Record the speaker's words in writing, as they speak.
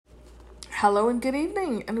Hello and good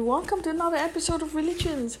evening, and welcome to another episode of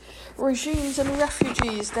Religions, Regimes, and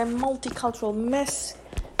Refugees, their multicultural mess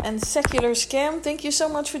and secular scam. Thank you so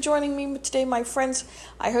much for joining me today, my friends.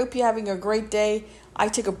 I hope you're having a great day. I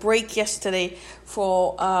took a break yesterday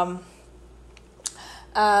for,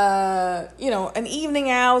 an evening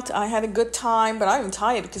out. I had a good time, but I'm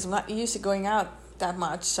tired because I'm not used to going out that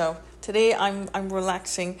much. So today I'm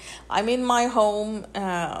relaxing. I'm in my home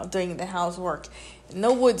doing the housework.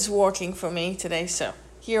 No wood's working for me today, so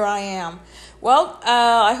here I am. Well,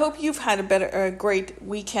 I hope you've had a great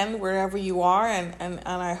weekend wherever you are, and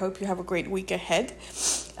I hope you have a great week ahead.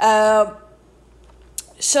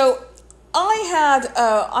 So I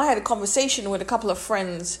had a conversation with a couple of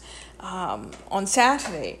friends on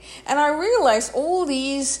Saturday, and I realized all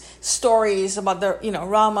these stories about the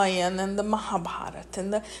Ramayana and the Mahabharata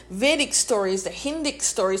and the Vedic stories, the Hindic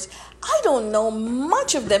stories. I don't know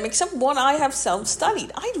much of them except what I have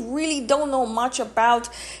self-studied. I really don't know much about,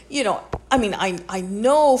 I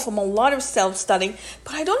know from a lot of self-studying,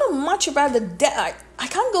 but I don't know much about the depth. I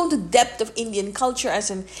can't go into depth of Indian culture, as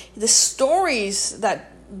in the stories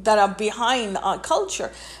that are behind our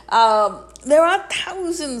culture. There are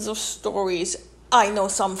thousands of stories. I know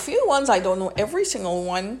some few ones. I don't know every single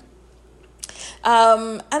one.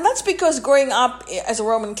 And that's because growing up as a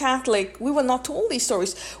Roman Catholic, we were not told these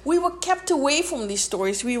stories. We were kept away from these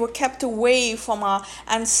stories. We were kept away from our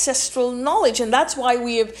ancestral knowledge. And that's why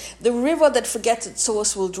we have the river that forgets its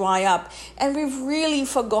source will dry up. And we've really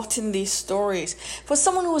forgotten these stories. For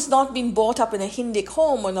someone who has not been brought up in a Hindic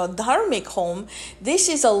home or a Dharmic home, this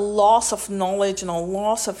is a loss of knowledge and a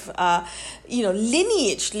loss of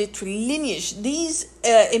lineage, literally lineage. These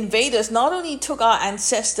invaders not only took our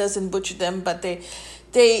ancestors and butchered them, but they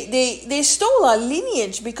stole our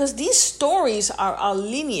lineage, because these stories are our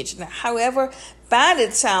lineage. And however bad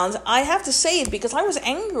it sounds, I have to say it because I was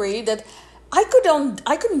angry that I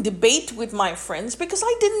couldn't debate with my friends because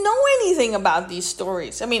I didn't know anything about these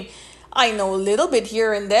stories. I mean, I know a little bit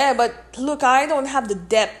here and there, but look, I don't have the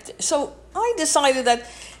depth. So I decided that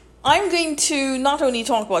I'm going to not only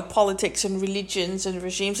talk about politics and religions and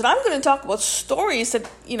regimes, but I'm going to talk about stories that,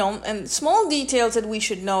 and small details that we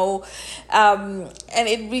should know. And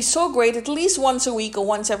it'd be so great, at least once a week or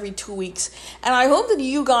once every 2 weeks. And I hope that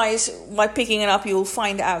you guys, by picking it up, you'll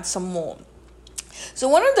find out some more. So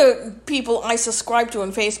one of the people I subscribe to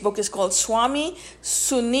on Facebook is called Swami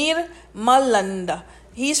Sunir Malanda.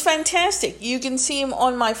 He's fantastic. You can see him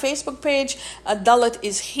on my Facebook page. Dalit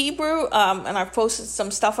is Hebrew, and I've posted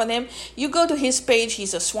some stuff on him. You go to his page.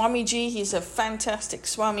 He's a Swamiji. He's a fantastic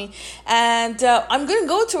Swami. And I'm going to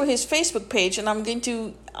go through his Facebook page, and I'm going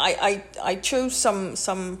to, I chose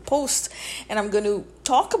some posts, and I'm going to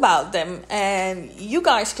talk about them, and you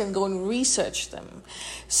guys can go and research them.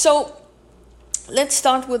 So let's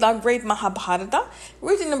start with our great Mahabharata,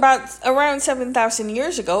 written around 7,000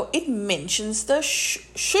 years ago. It mentions the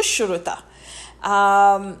Sushruta.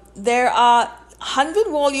 There are 100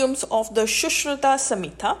 volumes of the Sushruta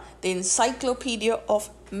Samhita, the Encyclopedia of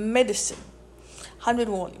Medicine. 100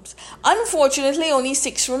 volumes. Unfortunately, only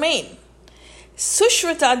 6 remain.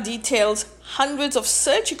 Sushruta details hundreds of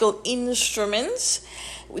surgical instruments,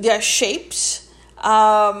 their shapes,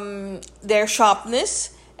 their sharpness,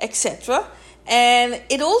 etc. And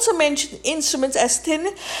it also mentioned instruments as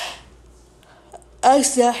thin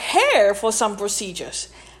as the hair for some procedures.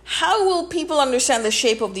 How will people understand the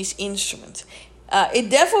shape of these instruments?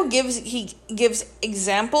 It therefore gives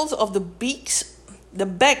examples of the becks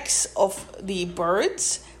of the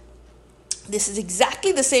birds. This is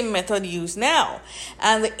exactly the same method used now,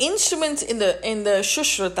 and the instruments in the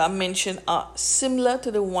Sushruta mentioned are similar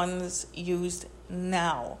to the ones used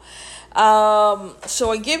now.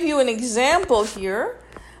 So I give you an example here.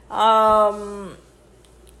 The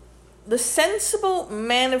sensible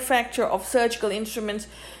manufacture of surgical instruments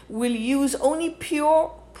will use only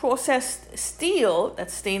pure processed steel,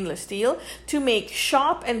 that's stainless steel, to make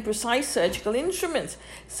sharp and precise surgical instruments.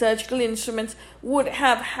 Surgical instruments would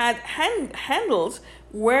have had handles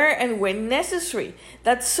where and when necessary.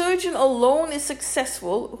 That surgeon alone is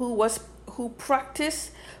successful who was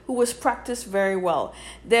practiced very well.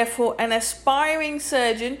 Therefore, an aspiring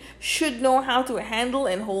surgeon should know how to handle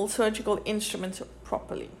and hold surgical instruments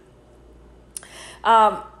properly.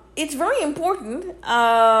 It's very important,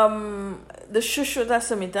 the Sushruta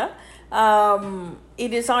Samhita.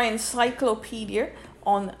 It is our encyclopedia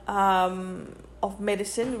of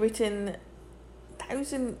medicine, written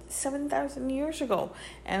 7,000 years ago.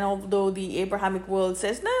 And although the Abrahamic world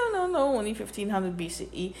says, no, only 1500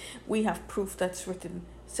 BCE, we have proof that's written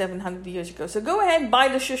 700 years ago. So go ahead, buy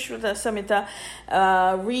the Sushruta Samhita,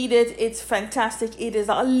 read it. It's fantastic. It is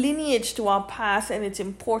our lineage to our past, and it's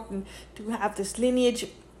important to have this lineage.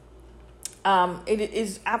 It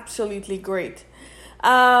is absolutely great.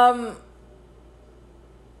 So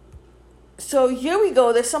here we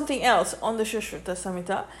go. There's something else on the Sushruta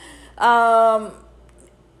Samhita.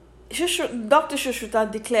 Dr. Sushruta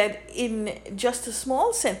declared in just a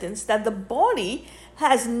small sentence that the body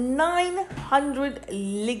has 900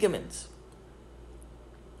 ligaments.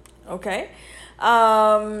 Okay?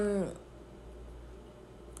 And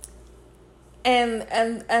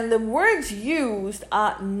the words used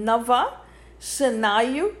are Nava,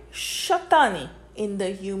 Sanayu, Shatani in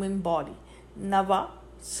the human body. Nava,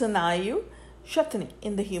 Sanayu, Shatani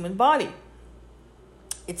in the human body.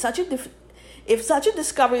 If such a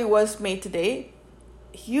discovery was made today,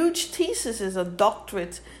 huge theses or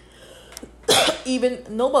doctorates, even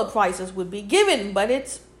Nobel Prizes would be given, but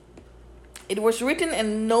it was written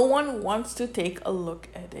and no one wants to take a look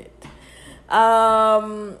at it.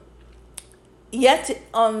 Yet,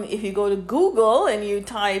 if you go to Google and you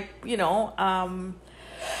type,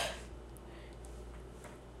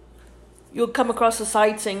 you'll come across a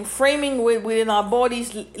site saying framing within our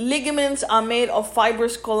bodies, ligaments are made of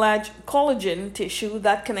fibrous collagen tissue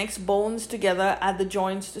that connects bones together at the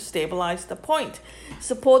joints to stabilize the point.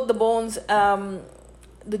 Support the bones,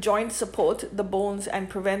 the joints support the bones and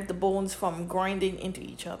prevent the bones from grinding into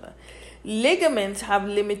each other. Ligaments have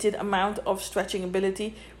limited amount of stretching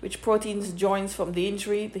ability, which proteins joints from the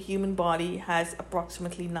injury. The human body has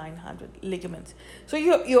approximately 900 ligaments. So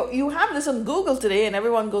you have this on Google today, and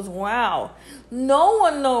everyone goes, wow. No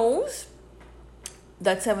one knows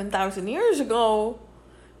that 7,000 years ago,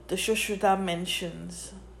 the Sushruta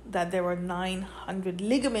mentions that there were 900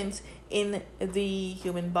 ligaments in the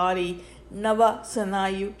human body. Nava,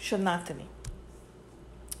 Sanayu, Shanatani.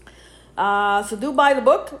 So do buy the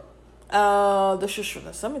book. The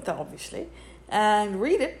Sushruta Samhita, obviously, and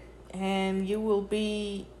read it, and you will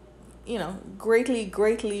be,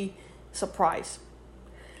 greatly surprised.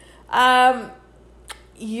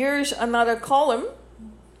 Here's another column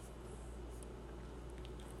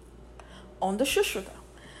on the Sushruta.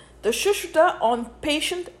 The Sushruta on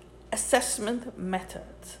patient assessment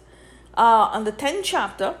methods. On the 10th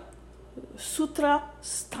chapter, Sutra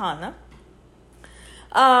Sthana.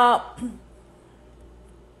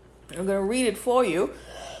 I'm going to read it for you.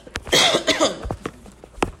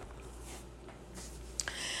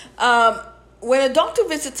 When a doctor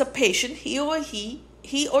visits a patient, he or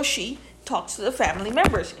she talks to the family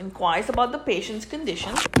members, inquires about the patient's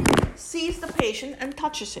condition, sees the patient and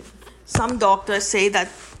touches him. Some doctors say that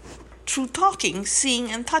through talking, seeing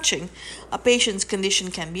and touching, a patient's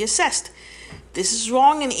condition can be assessed. This is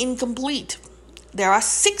wrong and incomplete. There are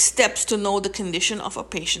 6 steps to know the condition of a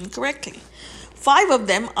patient correctly. 5 of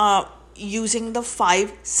them are using the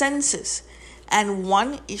 5 senses, and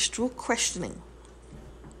 1 is through questioning.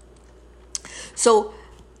 So,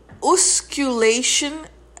 auscultation,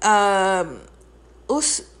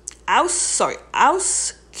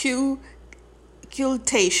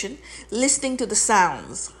 auscultation, listening to the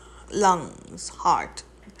sounds, lungs, heart.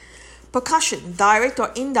 Percussion, direct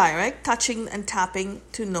or indirect, touching and tapping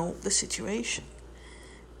to know the situation.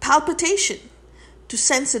 Palpitation, to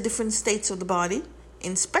sense the different states of the body.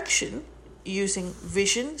 Inspection, using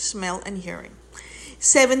vision, smell, and hearing.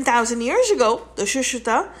 7,000 years ago, the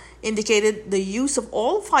Sushruta indicated the use of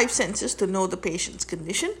all 5 senses to know the patient's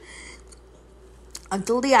condition.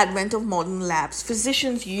 Until the advent of modern labs,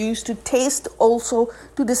 physicians used to taste also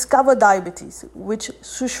to discover diabetes, which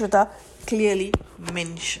Sushruta clearly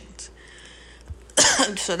mentioned.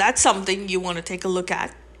 So that's something you want to take a look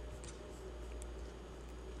at.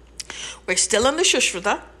 We're still on the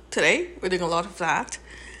Sushruta today. We're doing a lot of that.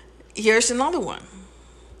 Here's another one.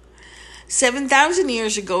 7,000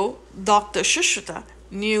 years ago, Dr. Sushruta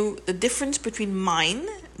knew the difference between mind,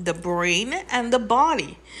 the brain, and the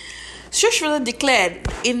body. Sushruta declared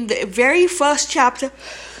in the very first chapter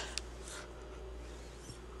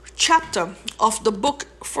of the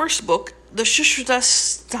first book, the Sushruta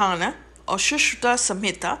Sthana or Sushruta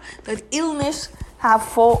Samhita, that illness have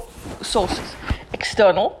 4 sources: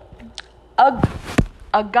 external,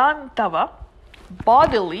 agantava,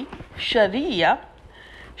 bodily, shariya,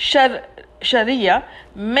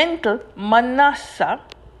 mental, manasa,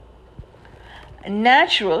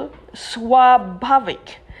 natural,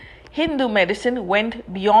 swabhavik. Hindu medicine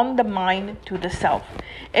went beyond the mind to the self.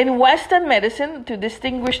 In Western medicine, to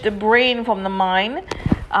distinguish the brain from the mind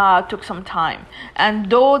took some time. And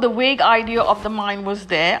though the vague idea of the mind was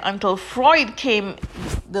there, until Freud came,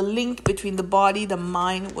 the link between the body, the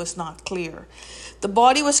mind was not clear. the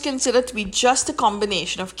body was considered to be just a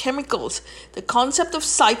combination of chemicals. The concept of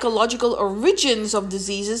psychological origins of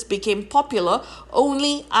diseases became popular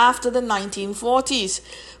only after the 1940s.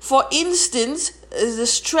 For instance, the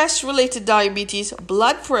stress-related diabetes,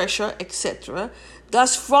 blood pressure, etc.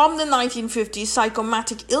 Thus, from the 1950s,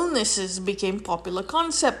 psychosomatic illnesses became a popular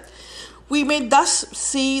concept. We may thus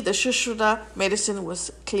see the Sushruta medicine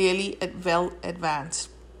was clearly well advanced.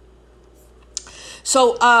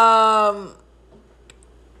 So,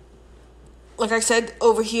 like I said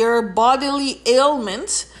over here, bodily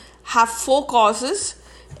ailments have 4 causes: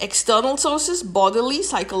 external sources, bodily,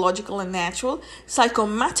 psychological, and natural.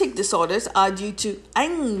 Psychosomatic disorders are due to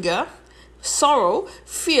anger, sorrow,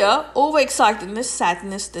 fear, overexcitedness,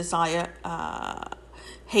 sadness, desire,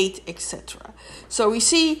 hate, etc. So we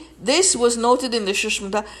see this was noted in the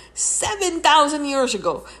Sushruta 7,000 years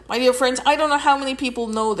ago. My dear friends, I don't know how many people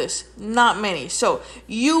know this. Not many. So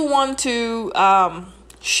you want to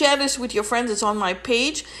share this with your friends. It's on my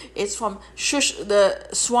page. It's from the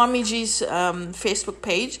Swamiji's Facebook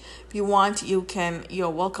page. If you want, you're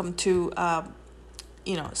welcome to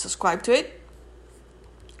subscribe to it.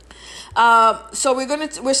 So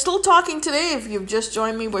we're still talking today. If you've just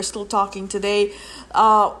joined me, we're still talking today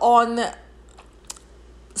on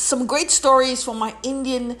some great stories from my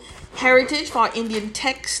Indian heritage, from our Indian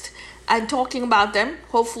text, and talking about them,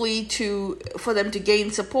 hopefully for them to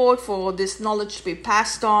gain support, for this knowledge to be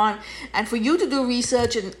passed on, and for you to do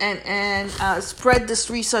research and spread this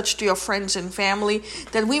research to your friends and family,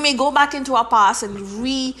 that we may go back into our past and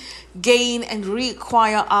regain and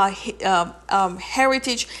reacquire our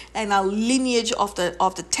heritage and our lineage of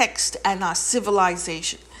the text and our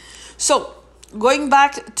civilization. So, going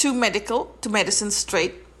back to medicine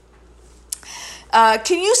straight,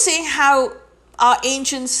 can you say how our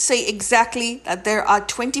ancients say exactly that there are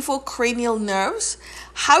 24 cranial nerves?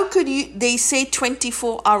 How could they say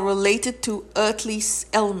 24 are related to earthly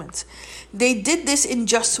elements? They did this in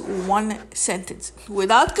just one sentence.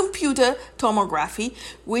 Without computer tomography,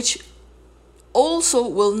 which also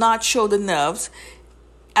will not show the nerves,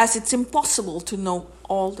 as it's impossible to know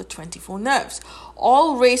all the 24 nerves.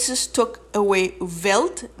 All races took away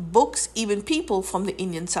wealth, books, even people from the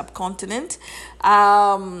Indian subcontinent,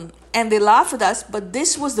 and they laugh at us, but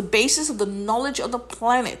this was the basis of the knowledge of the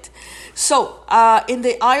planet. So, in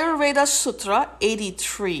the Ayurveda Sutra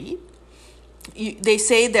 83, they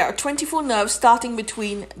say there are 24 nerves starting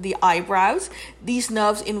between the eyebrows. These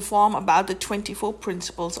nerves inform about the 24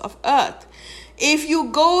 principles of earth. If you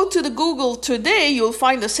go to the Google today, you'll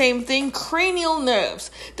find the same thing, cranial nerves.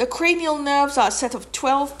 The cranial nerves are a set of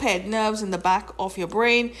 12 paired nerves in the back of your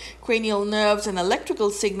brain. Cranial nerves and electrical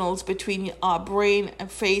signals between our brain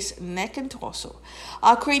and face, neck, and torso.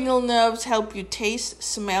 Our cranial nerves help you taste,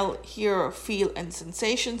 smell, hear, feel, and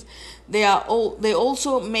sensations. They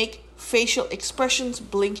also make facial expressions,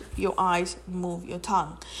 blink your eyes, move your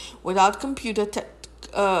tongue. Without computer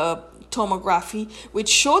tomography, which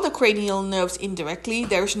show the cranial nerves indirectly,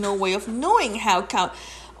 there is no way of knowing how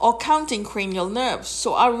counting cranial nerves.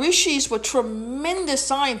 So our rishis were tremendous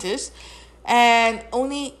scientists, and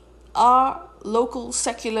only our local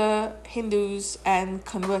secular Hindus and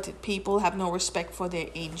converted people have no respect for their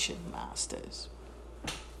ancient masters.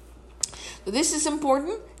 So this is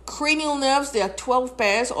important. Cranial nerves, there are 12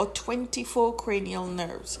 pairs or 24 cranial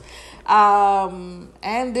nerves.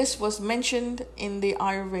 And this was mentioned in the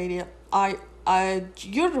Ayurveda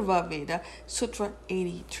Sutra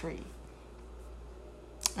 83.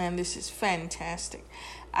 And this is fantastic.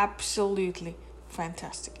 Absolutely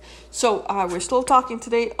fantastic. So we're still talking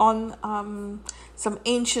today on some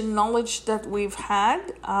ancient knowledge that we've had.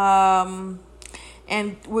 And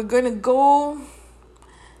we're going to go...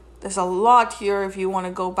 There's a lot here if you want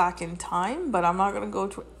to go back in time, but I'm not going to go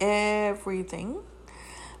through everything.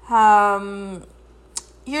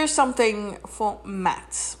 Here's something for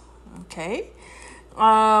maths. Okay.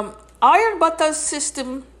 Aryabhata's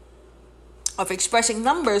system of expressing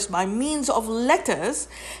numbers by means of letters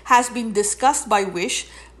has been discussed by Wish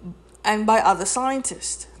and by other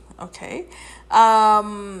scientists. Okay.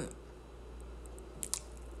 I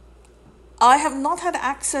have not had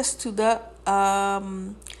access to the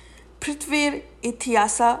Prithvir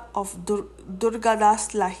Ityasa of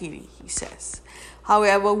Durgadas Lahiri, he says.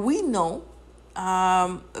 However, we know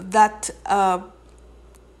that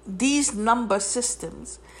these number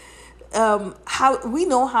systems,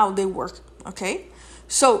 how they work, okay?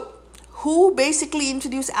 So, who basically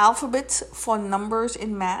introduced alphabets for numbers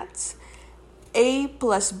in maths? A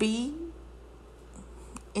plus B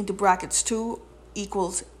into brackets 2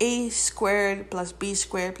 equals A squared plus B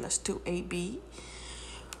squared plus 2AB.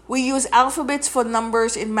 We use alphabets for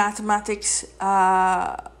numbers in mathematics,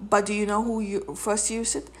 but do you know who first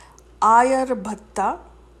used it? Aryabhatta,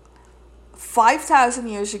 5,000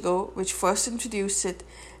 years ago, which first introduced it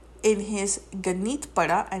in his Ganit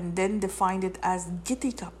Pada and then defined it as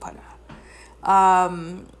Gitika Pada.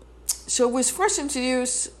 So it was first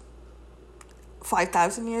introduced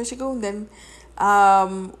 5,000 years ago, and then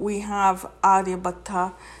we have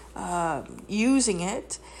Aryabhatta using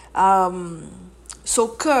it. So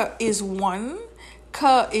Ka is 1,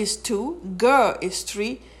 Ka is 2, Ga is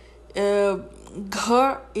 3,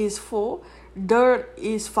 Gha is 4, Dar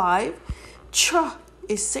is 5, Cha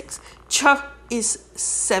is 6, Cha is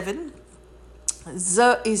 7,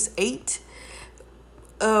 Z is 8,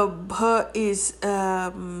 Bha is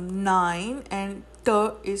 9, and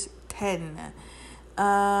Ta is 10.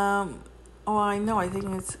 I know, I think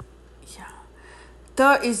it's, yeah.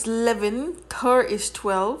 Ta is 11, Thar is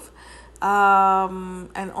 12,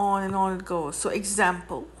 and on it goes. So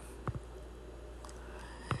example,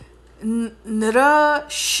 Nra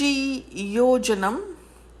Shi Yojanam,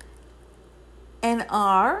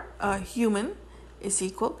 NR, human, is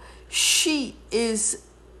equal. She is,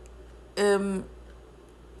 Nra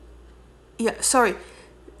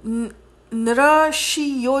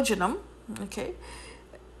Shi Yojanam, okay.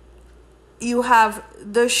 You have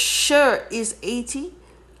the sh is 80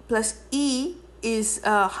 plus e is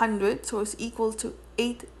 100, so it's equal to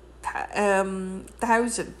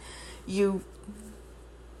 8,000. You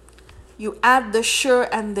add the sh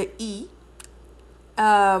and the e,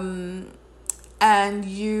 and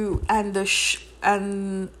the sh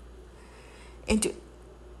and into,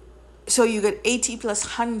 so you get 80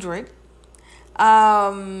 plus 100,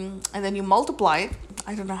 and then you multiply it.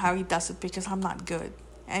 I don't know how he does it because I'm not good,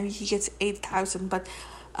 and he gets 8,000. But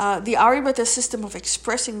the Aryabhatta system of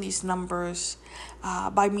expressing these numbers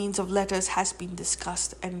by means of letters has been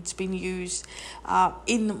discussed, and it's been used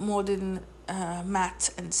in modern maths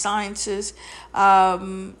and sciences.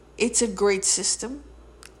 It's a great system.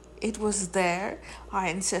 It was there. Our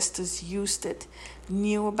ancestors used it,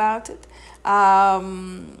 knew about it.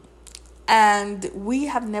 And we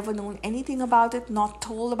have never known anything about it, not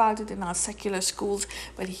told about it in our secular schools,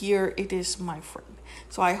 but here it is, my friend.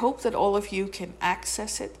 So I hope that all of you can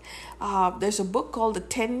access it. There's a book called The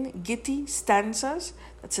 10 Giti Stanzas.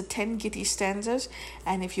 That's the 10 Giti Stanzas.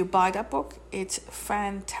 And if you buy that book, it's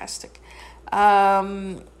fantastic.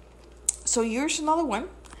 So here's another one.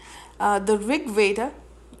 The Rig Veda.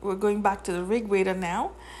 We're going back to the Rig Veda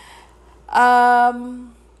now.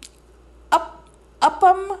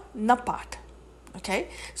 Appam Napat. Okay,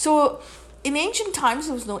 so in ancient times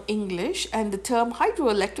there was no English, and the term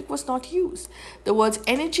hydroelectric was not used. The words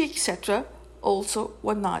energy, etc., also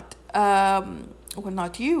were not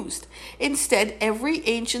used. Instead, every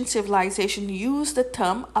ancient civilization used the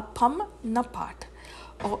term Appam Napat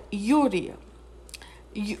or Uria,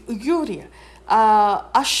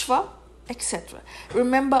 Ashva, etc.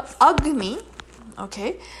 Remember, Agni,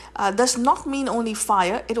 okay, does not mean only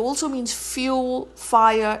fire. It also means fuel,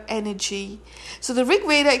 fire, energy. So the Rig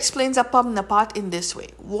Veda explains Appam Napat in this way.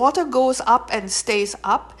 Water goes up and stays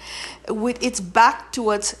up with its back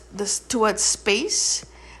towards space,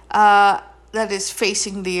 that is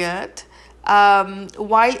facing the earth.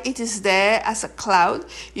 While it is there as a cloud,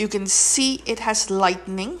 you can see it has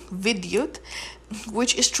lightning, Vidyut,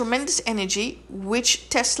 which is tremendous energy, which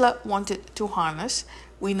Tesla wanted to harness.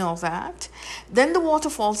 We know that. Then the water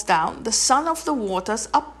falls down. The son of the waters,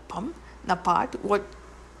 Appam Napat, what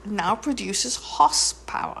now produces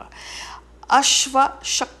horsepower. Ashva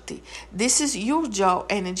Shakti. This is Urja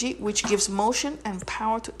energy, which gives motion and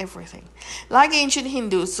power to everything. Like ancient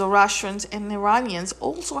Hindus, Zoroastrians and Iranians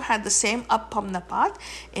also had the same Appam Napat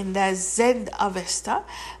in their Zend Avesta,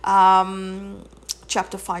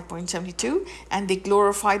 chapter 5.72, and they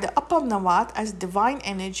glorify the Appam Napat as divine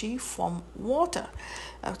energy from water.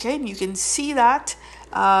 Okay, and you can see that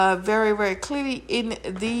very, very clearly in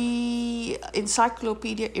the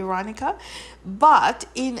Encyclopedia Iranica, but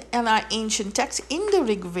in our ancient text, in the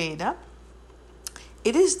Rig Veda,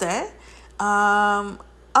 it is there. Appam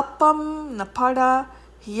Napada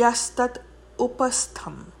Yastat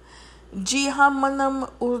Upastham Jihamanam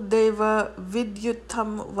Urdeva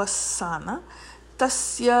Vidyutam Vasana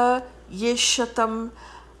Tasya Yeshatam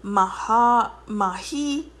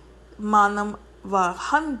Mahi Manam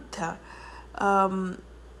Vahanta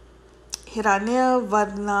Hiranya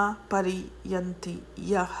Varna Pariyanti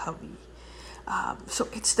Yahavi. So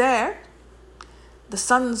it's there, the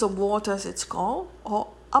sons of waters it's called, or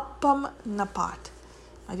Appam Napat.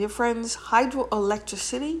 My dear friends,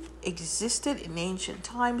 hydroelectricity existed in ancient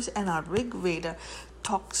times, and our Rig Veda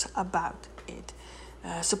talks about it.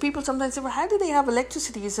 So people sometimes say, well, how do they have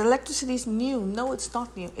electricity? Is electricity new? No, it's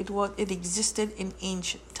not new. It existed in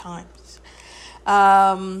ancient times.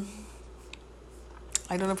 I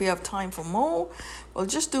don't know if we have time for more. We'll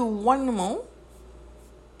just do one more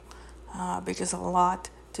because a lot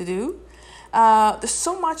to do. There's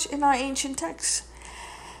so much in our ancient texts.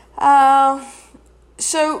 So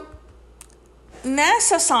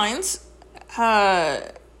NASA Science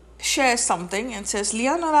shares something and says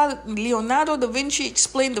Leonardo da Vinci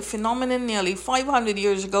explained the phenomenon nearly 500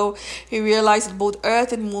 years ago. He realized that both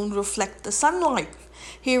Earth and Moon reflect the sunlight.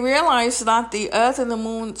 He realized that the Earth and the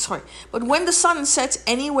Moon, but when the sun sets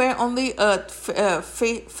anywhere on the Earth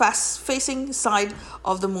facing side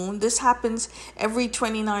of the Moon, this happens every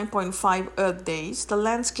 29.5 Earth days, the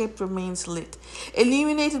landscape remains lit.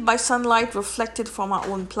 Illuminated by sunlight reflected from our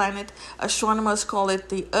own planet, astronomers call it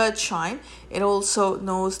the Earth shine. It also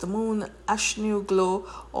knows the Moon Ashnu glow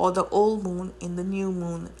or the old moon in the new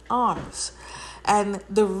moon hours. And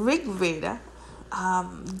the Rig Veda,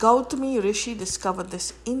 Gautami Rishi discovered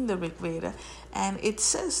this in the Rig Veda, and it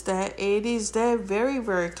says there, it is there very,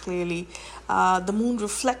 very clearly. The moon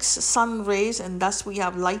reflects sun rays, and thus we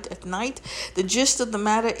have light at night. The gist of the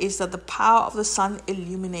matter is that the power of the sun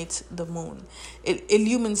illuminates the moon. It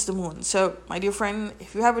illumines the moon. So, my dear friend,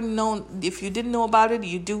 if you didn't know about it,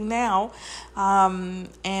 you do now. And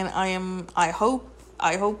I hope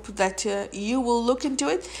that you will look into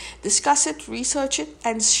it, discuss it, research it,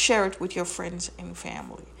 and share it with your friends and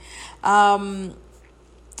family. And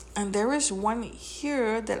there is one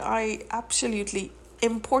here that I absolutely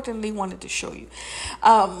importantly wanted to show you.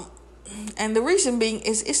 And the reason being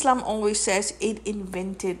is Islam always says it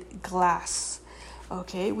invented glass.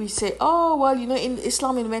 Okay, we say, oh, well,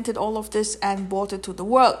 Islam invented all of this and brought it to the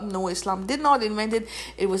world. No, Islam did not invent it.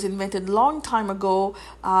 It was invented long time ago.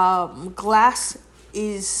 Glass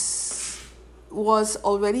was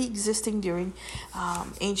already existing during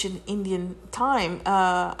ancient Indian time,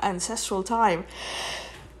 ancestral time.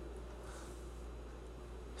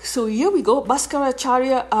 So here we go,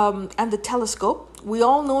 Bhaskaracharya and the telescope. We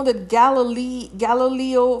all know that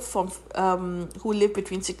Galileo, who lived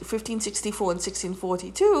between 1564 and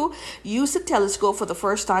 1642, used the telescope for the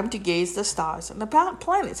first time to gaze the stars and the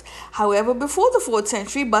planets. However, before the 4th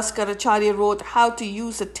century, Bhaskaracharya wrote how to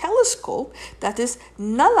use a telescope, that is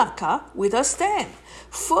Nalaka, with a stand.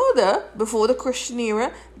 Further, before the Christian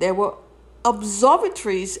era, there were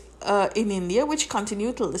observatories in India, which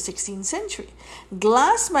continued till the 16th century.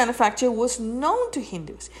 Glass manufacture was known to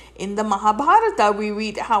Hindus. In the Mahabharata, we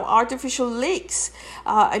read how artificial lakes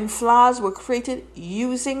and flowers were created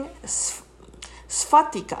using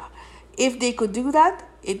sphatika. If they could do that,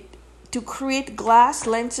 to create glass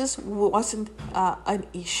lenses wasn't an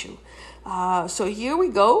issue. So here we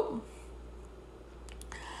go.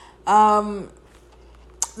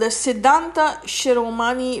 The Siddhanta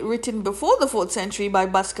Shiromani, written before the 4th century by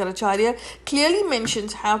Bhaskaracharya, clearly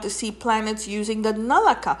mentions how to see planets using the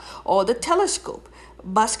Nalaka or the telescope.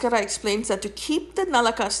 Bhaskara explains that to keep the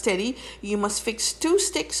Nalaka steady, you must fix 2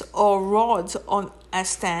 sticks or rods on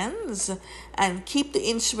as stands and keep the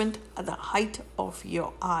instrument at the height of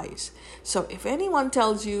your eyes. So if anyone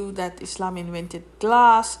tells you that Islam invented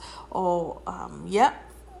glass or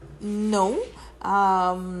no,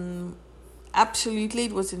 absolutely,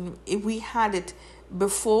 we had it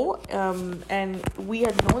before, and we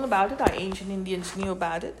had known about it. Our ancient Indians knew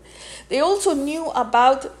about it. They also knew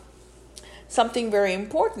about something very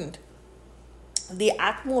important: the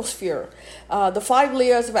atmosphere, the 5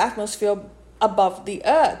 layers of atmosphere above the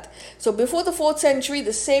earth. So before the 4th century,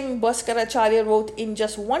 the same Bhaskaracharya wrote in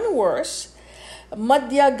just one verse,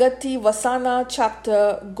 Madhya Gati Vasana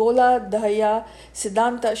chapter Gola Daya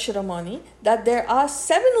Siddhanta Shiromani, that there are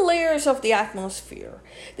 7 layers of the atmosphere.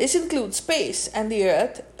 This includes space and the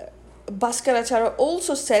earth. Bhaskaracharya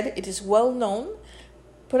also said it is well known,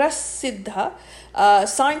 prasiddha,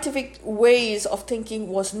 scientific ways of thinking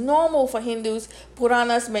was normal for Hindus.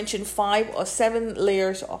 Puranas mention 5 or 7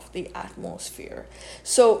 layers of the atmosphere.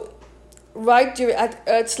 So right at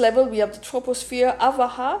Earth's level, we have the troposphere,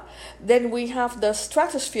 Avaha. Then we have the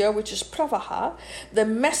stratosphere, which is Pravaha. The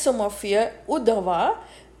mesosphere, Udava.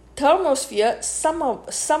 Thermosphere,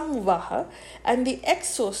 Samvaha. And the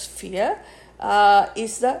exosphere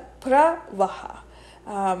is the Pravaha.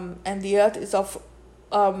 And the Earth is of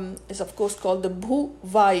course called the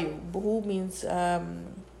Bhuvayu. Bhu means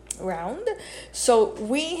round. So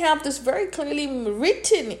we have this very clearly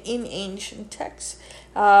written in ancient texts.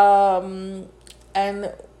 And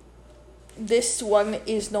this one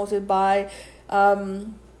is noted by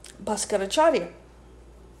Bhaskaracharya.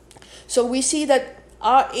 So we see that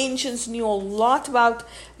Our ancients knew a lot about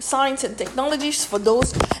science and technologies for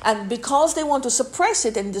those, and because they want to suppress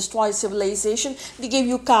it and destroy civilization, they give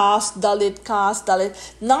you caste, Dalit,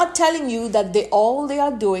 not telling you that all they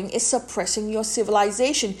are doing is suppressing your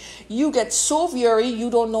civilization. You get so weary, you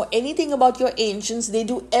don't know anything about your ancients. They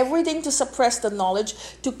do everything to suppress the knowledge,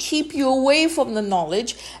 to keep you away from the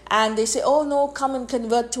knowledge, and they say, oh no, come and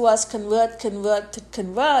convert to us, convert.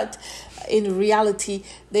 In reality,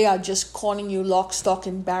 they are just calling you lock, stock,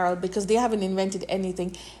 and barrel, because they haven't invented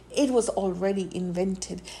anything. It was already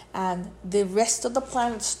invented, and the rest of the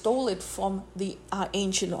planet stole it from the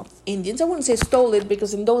ancient Indians. I wouldn't say stole it,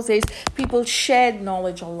 because in those days people shared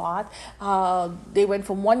knowledge a lot. They went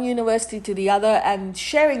from one university to the other, and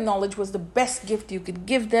sharing knowledge was the best gift you could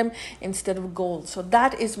give them instead of gold. So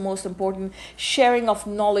that is most important, sharing of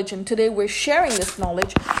knowledge. And today we're sharing this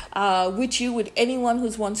knowledge with you, with anyone who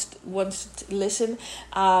wants to listen.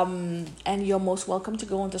 And you're most welcome to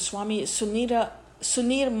go on to Swami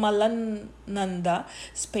Sunir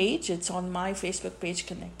Malananda's page. It's on my Facebook page,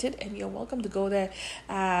 Connected, and you're welcome to go there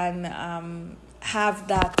and have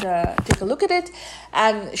that, take a look at it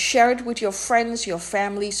and share it with your friends, your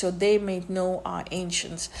family, so they may know our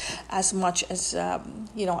ancients as much as our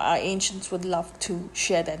ancients would love to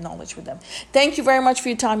share their knowledge with them. Thank you very much for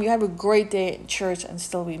your time. You have a great day in church, and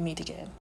still we meet again.